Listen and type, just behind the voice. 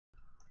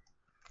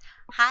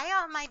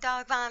Hi, all my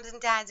dog moms and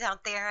dads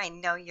out there. I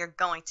know you're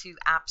going to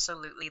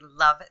absolutely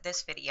love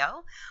this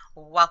video.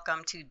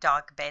 Welcome to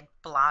Dog Bed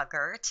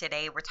Blogger.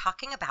 Today we're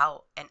talking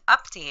about an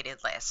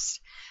updated list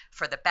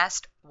for the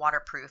best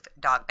waterproof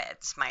dog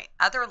beds. My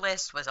other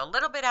list was a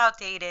little bit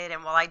outdated,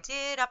 and while I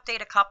did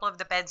update a couple of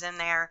the beds in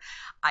there,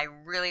 I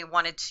really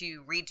wanted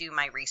to redo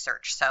my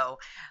research. So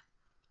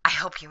I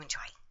hope you enjoy.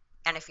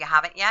 And if you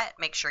haven't yet,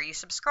 make sure you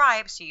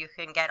subscribe so you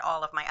can get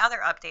all of my other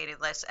updated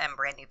lists and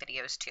brand new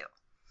videos too.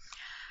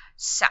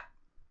 So,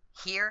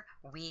 here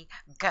we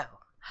go.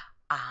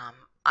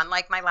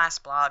 Unlike my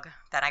last blog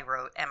that I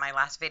wrote and my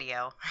last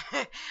video,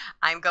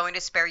 I'm going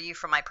to spare you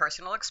from my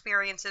personal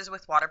experiences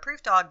with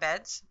waterproof dog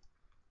beds.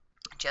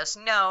 Just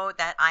know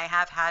that I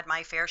have had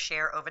my fair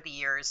share over the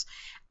years,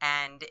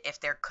 and if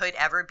there could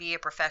ever be a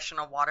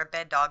professional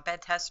waterbed dog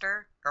bed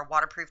tester or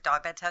waterproof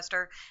dog bed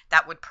tester,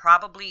 that would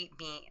probably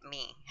be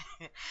me.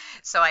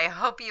 So I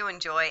hope you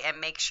enjoy,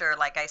 and make sure,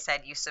 like I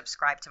said, you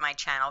subscribe to my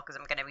channel because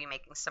I'm going to be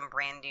making some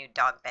brand new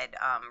dog bed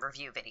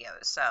review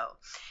videos. So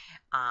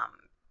um,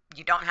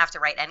 you don't have to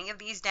write any of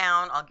these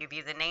down. I'll give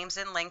you the names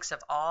and links of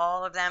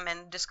all of them in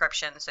the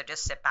description, so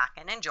just sit back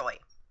and enjoy.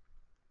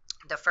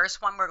 The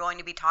first one we're going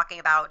to be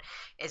talking about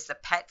is the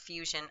Pet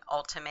Fusion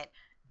Ultimate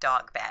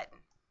Dog Bed.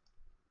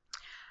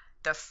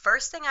 The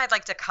first thing I'd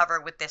like to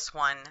cover with this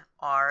one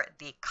are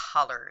the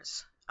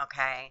colors,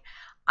 okay?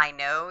 I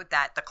know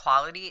that the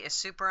quality is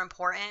super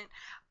important,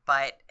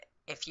 but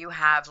if you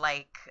have,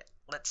 like,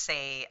 let's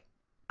say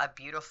a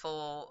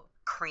beautiful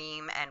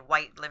cream and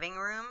white living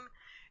room,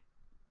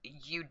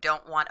 you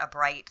don't want a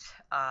bright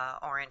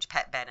orange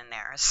pet bed in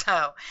there.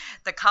 So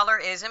the color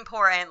is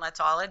important, let's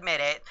all admit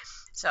it.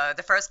 So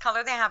the first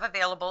color they have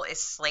available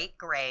is slate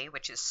gray,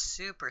 which is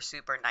super,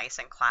 super nice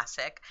and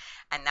classic.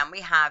 And then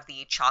we have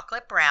the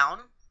chocolate brown,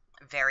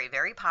 very,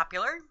 very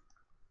popular.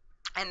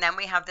 And then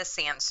we have the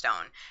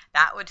sandstone.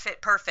 That would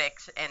fit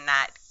perfect in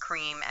that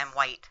cream and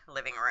white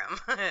living room.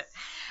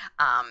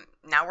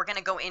 Now we're going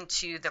to go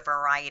into the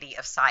variety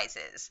of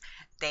sizes.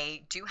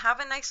 They do have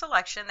a nice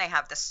selection. They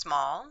have the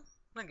small.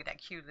 Look at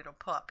that cute little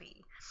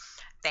puppy.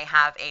 They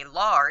have a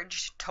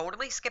large,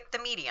 totally skip the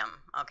medium,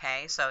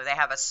 okay? So they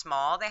have a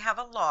small, they have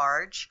a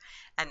large,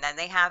 and then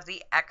they have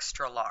the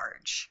extra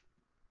large.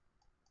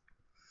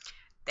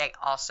 They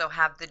also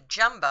have the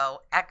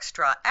jumbo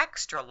extra,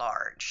 extra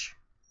large,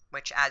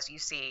 which, as you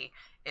see,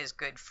 is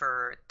good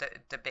for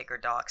the bigger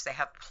dogs. They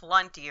have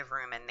plenty of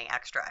room in the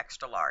extra,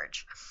 extra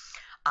large.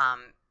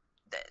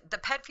 The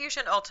Pet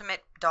Fusion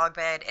Ultimate Dog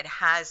Bed, it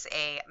has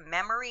a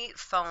memory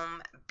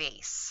foam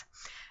base.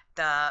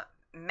 The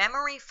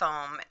memory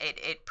foam,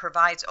 it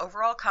provides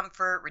overall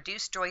comfort,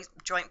 reduced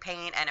joint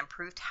pain, and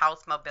improved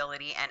health,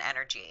 mobility, and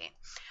energy.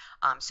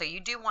 So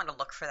you do want to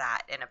look for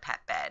that in a pet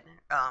bed,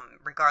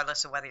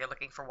 regardless of whether you're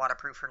looking for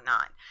waterproof or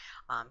not.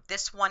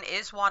 This one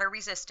is water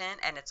resistant,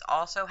 and it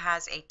also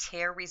has a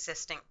tear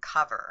resistant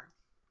cover.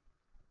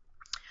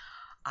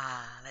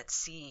 Let's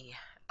see.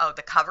 Oh,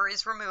 the cover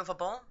is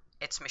removable.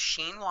 It's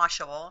machine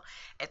washable.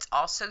 It's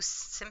also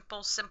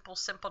simple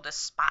to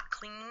spot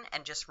clean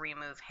and just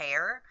remove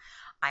hair.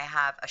 I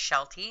have a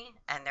Sheltie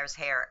and there's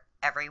hair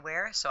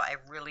everywhere, so I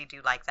really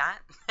do like that.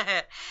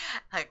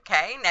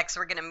 Okay, next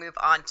we're going to move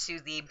on to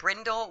the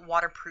Brindle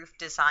Waterproof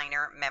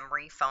Designer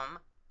Memory Foam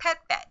Pet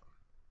Bed.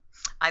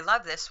 I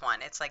love this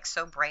one. It's like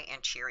so bright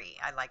and cheery.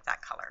 I like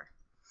that color.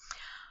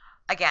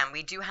 Again,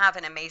 we do have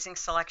an amazing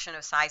selection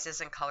of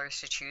sizes and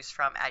colors to choose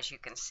from, as you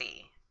can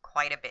see.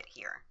 Quite a bit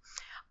here.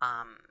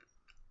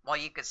 While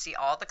you could see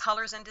all the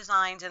colors and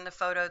designs in the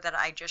photo that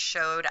I just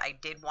showed, I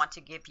did want to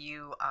give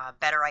you a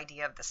better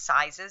idea of the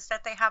sizes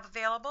that they have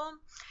available.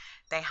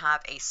 They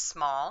have a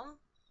small,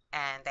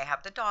 and they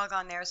have the dog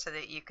on there so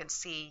that you can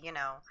see,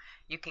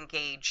 you can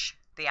gauge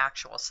the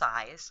actual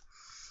size.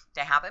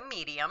 They have a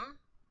medium.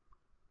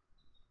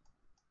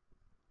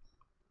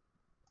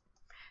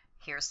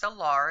 Here's the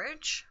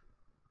large.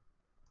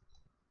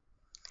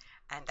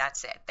 And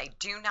that's it. They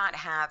do not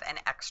have an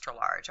extra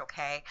large,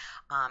 okay?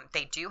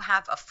 They do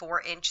have a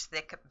 4-inch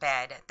thick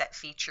bed that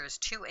features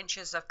 2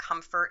 inches of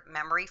comfort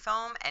memory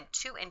foam and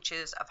 2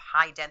 inches of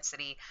high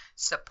density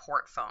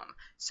support foam.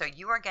 So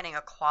you are getting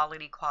a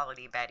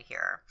quality bed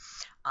here.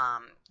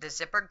 The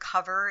zippered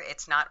cover,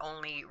 it's not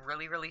only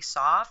really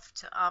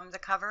soft, the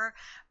cover,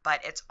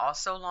 but it's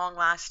also long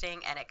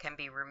lasting, and it can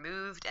be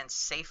removed and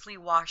safely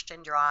washed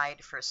and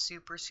dried for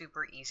super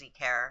easy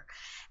care.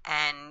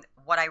 And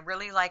what I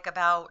really like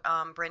about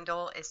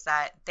Brindle is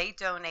that they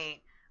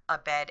donate a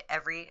bed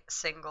every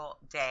single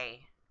day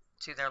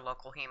to their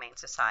local Humane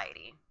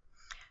Society.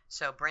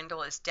 So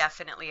Brindle is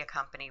definitely a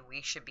company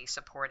we should be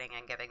supporting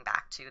and giving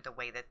back to the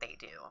way that they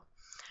do.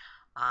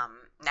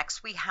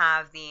 Next we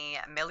have the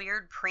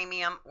Milliard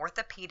Premium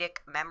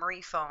Orthopedic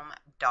Memory Foam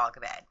Dog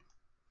Bed.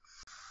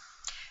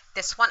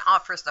 This one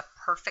offers the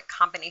perfect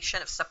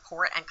combination of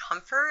support and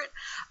comfort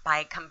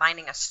by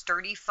combining a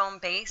sturdy foam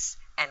base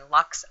and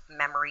luxe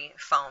memory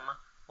foam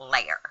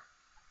layer.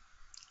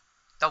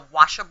 The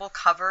washable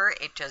cover,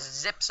 it just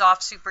zips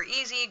off super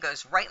easy,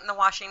 goes right in the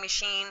washing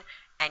machine,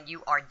 and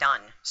you are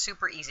done.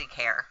 Super easy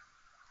care.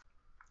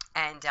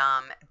 And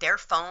their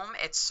foam,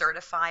 it's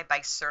certified by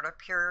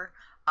CertaPure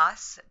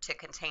Us to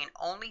contain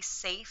only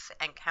safe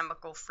and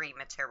chemical-free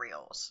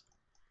materials.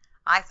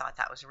 I thought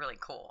that was really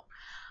cool.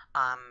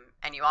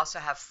 And you also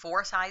have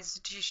 4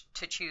 sizes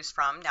to choose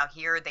from. Now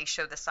here they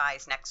show the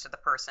size next to the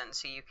person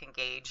so you can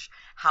gauge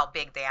how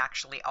big they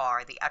actually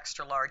are. The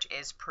extra large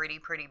is pretty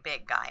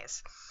big,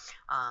 guys.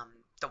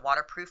 The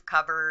waterproof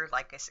cover,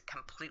 like I said,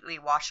 completely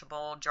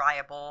washable,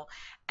 dryable,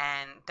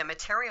 and the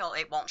material,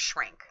 it won't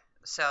shrink.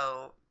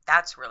 So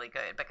that's really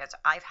good because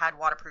I've had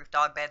waterproof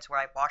dog beds where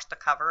I've washed the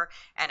cover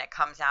and it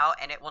comes out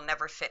and it will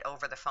never fit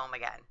over the foam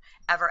again.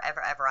 Ever. I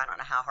don't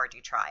know how hard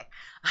you try.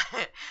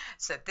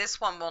 So this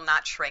one will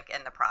not shrink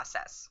in the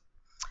process.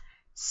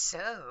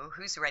 So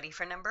who's ready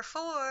for number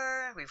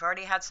 4? We've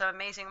already had some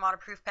amazing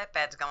waterproof pet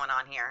beds going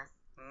on here.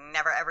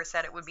 Never ever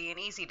said it would be an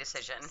easy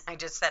decision. I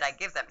just said I'd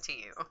give them to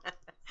you.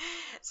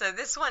 So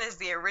this one is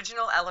the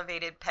original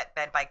elevated pet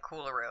bed by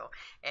Coolaroo.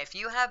 If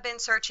you have been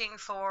searching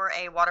for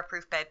a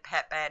waterproof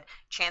pet bed,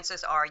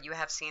 chances are you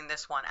have seen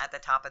this one at the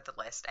top of the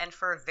list, and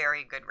for a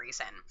very good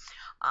reason.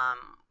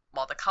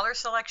 While the color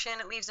selection,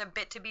 it leaves a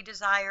bit to be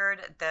desired,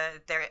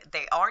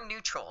 they are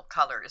neutral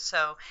colors,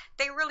 so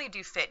they really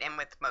do fit in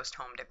with most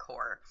home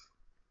decor.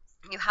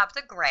 You have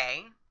the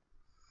gray,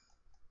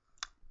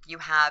 you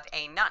have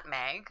a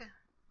nutmeg,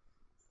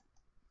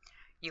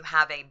 you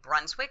have a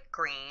Brunswick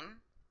green,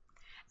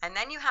 and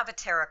then you have a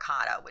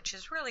terracotta, which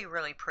is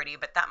really pretty,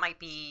 but that might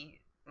be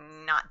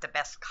not the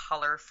best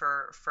color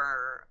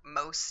for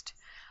most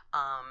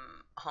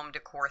home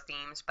decor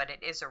themes, but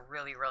it is a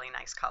really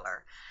nice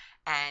color.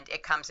 And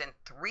it comes in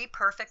 3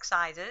 perfect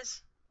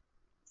sizes.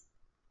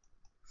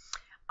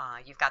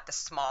 You've got the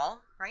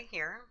small right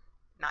here.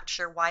 Not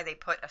sure why they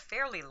put a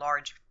fairly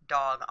large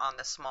dog on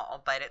the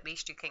small, but at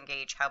least you can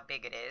gauge how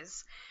big it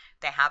is.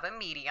 They have a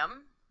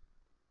medium.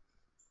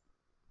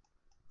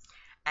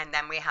 And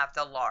then we have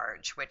the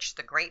large, which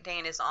the Great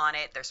Dane is on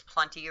it. There's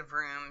plenty of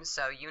room,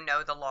 so you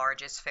know the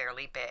large is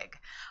fairly big.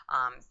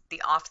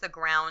 The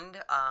off-the-ground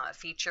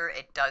feature,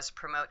 it does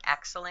promote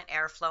excellent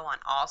airflow on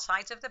all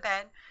sides of the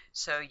bed,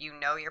 so you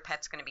know your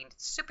pet's going to be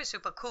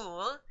super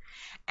cool.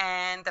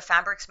 And the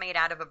fabric's made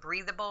out of a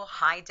breathable,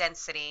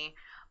 high-density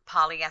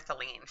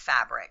polyethylene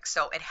fabric,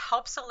 so it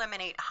helps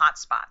eliminate hot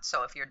spots.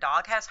 So if your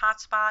dog has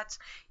hot spots,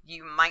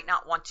 you might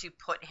not want to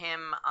put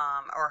him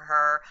or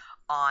her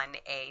on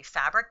a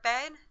fabric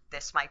bed.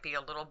 This might be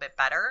a little bit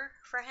better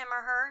for him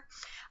or her.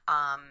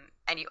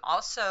 And you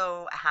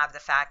also have the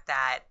fact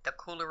that the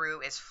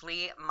Coolaroo is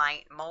flea,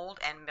 mite, mold,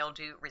 and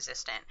mildew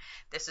resistant.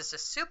 This is a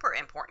super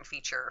important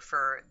feature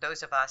for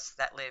those of us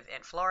that live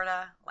in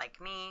Florida,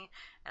 like me,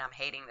 and I'm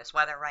hating this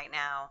weather right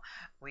now.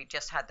 We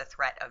just had the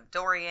threat of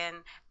Dorian,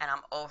 and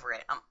I'm over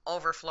it. I'm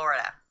over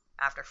Florida.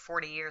 After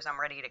 40 years, I'm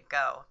ready to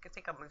go. I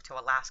think I'll move to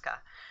Alaska.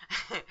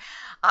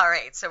 All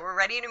right, so we're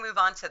ready to move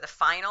on to the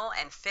final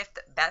and 5th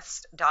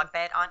best dog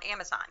bed on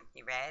Amazon.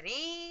 You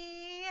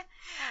ready?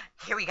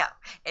 Here we go.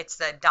 It's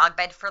the Dog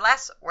Bed for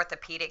Less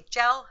Orthopedic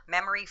Gel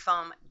Memory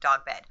Foam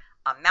Dog Bed.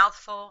 A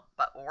mouthful,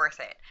 but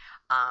worth it.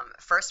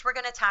 First, we're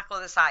going to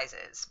tackle the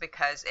sizes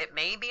because it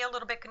may be a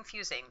little bit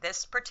confusing.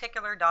 This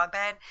particular dog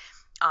bed,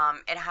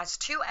 it has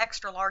 2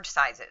 extra large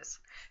sizes.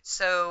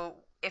 So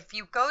if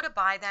you go to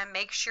buy them,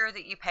 make sure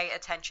that you pay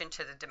attention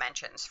to the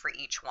dimensions for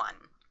each one.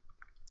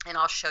 And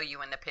I'll show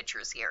you in the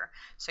pictures here,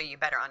 so you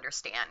better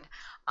understand.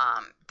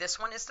 This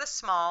one is the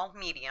small,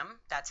 medium.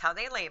 That's how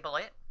they label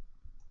it.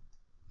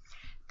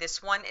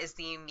 This one is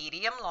the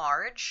medium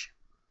large.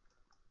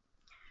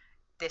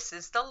 This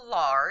is the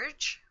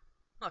large.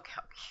 Look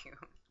how cute.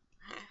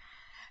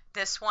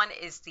 This one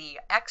is the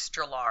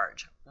extra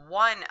large,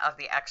 one of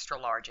the extra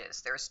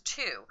larges. There's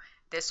 2.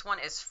 This one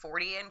is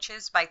 40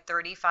 inches by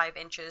 35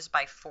 inches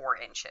by 4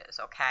 inches,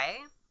 okay?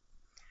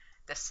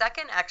 The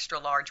second extra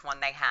large one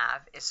they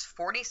have is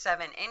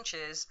 47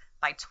 inches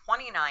by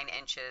 29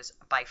 inches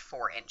by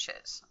 4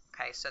 inches,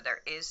 okay? So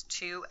there is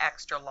 2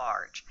 extra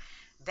large.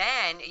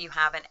 Then you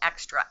have an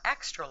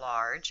extra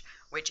large,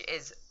 which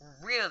is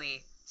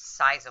really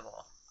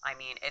sizable. I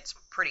mean, it's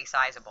pretty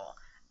sizable.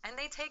 And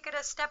they take it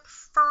a step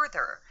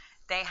further.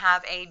 They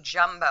have a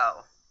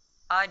jumbo,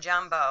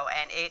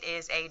 and it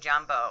is a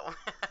jumbo.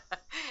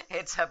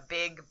 It's a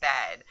big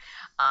bed.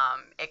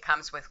 It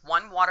comes with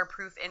 1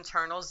 waterproof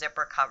internal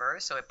zipper cover,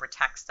 so it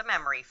protects the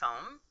memory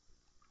foam.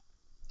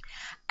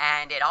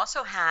 And it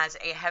also has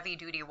a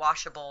heavy-duty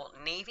washable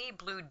navy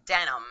blue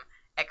denim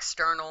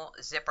external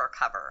zipper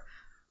cover.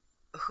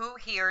 Who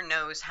here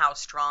knows how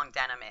strong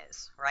denim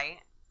is, right?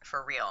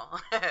 For real.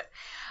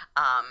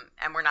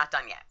 And we're not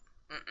done yet.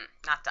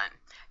 Not done.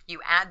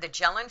 You add the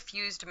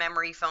gel-infused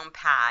memory foam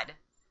pad,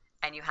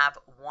 and you have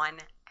one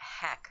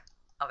heck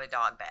of a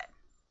dog bed.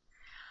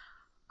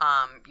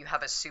 You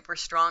have a super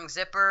strong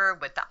zipper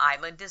with the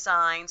eyelid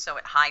design, so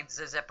it hides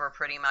the zipper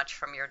pretty much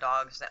from your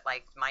dogs. That,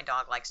 like, my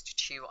dog likes to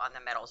chew on the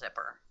metal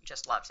zipper,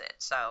 just loves it.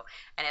 So,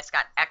 and it's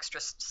got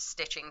extra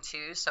stitching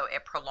too, so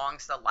it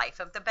prolongs the life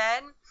of the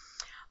bed.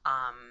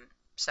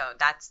 So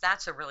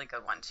that's a really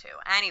good one too.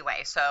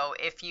 Anyway, so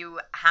if you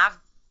have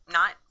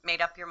not made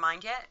up your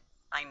mind yet,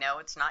 I know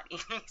it's not an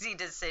easy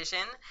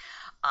decision.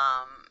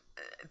 Um,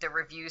 the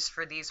reviews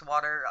for these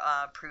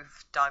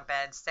waterproof dog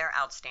beds, they're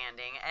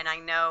outstanding. And I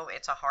know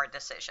it's a hard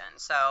decision.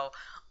 So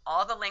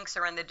all the links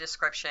are in the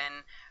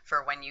description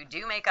for when you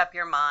do make up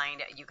your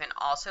mind. You can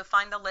also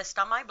find the list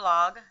on my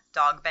blog,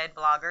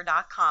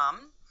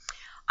 dogbedblogger.com.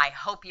 I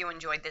hope you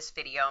enjoyed this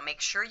video. Make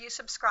sure you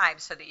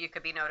subscribe so that you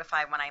could be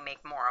notified when I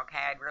make more, okay?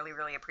 I'd really,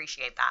 really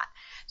appreciate that.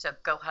 So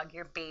go hug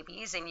your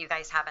babies, and you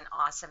guys have an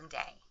awesome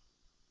day.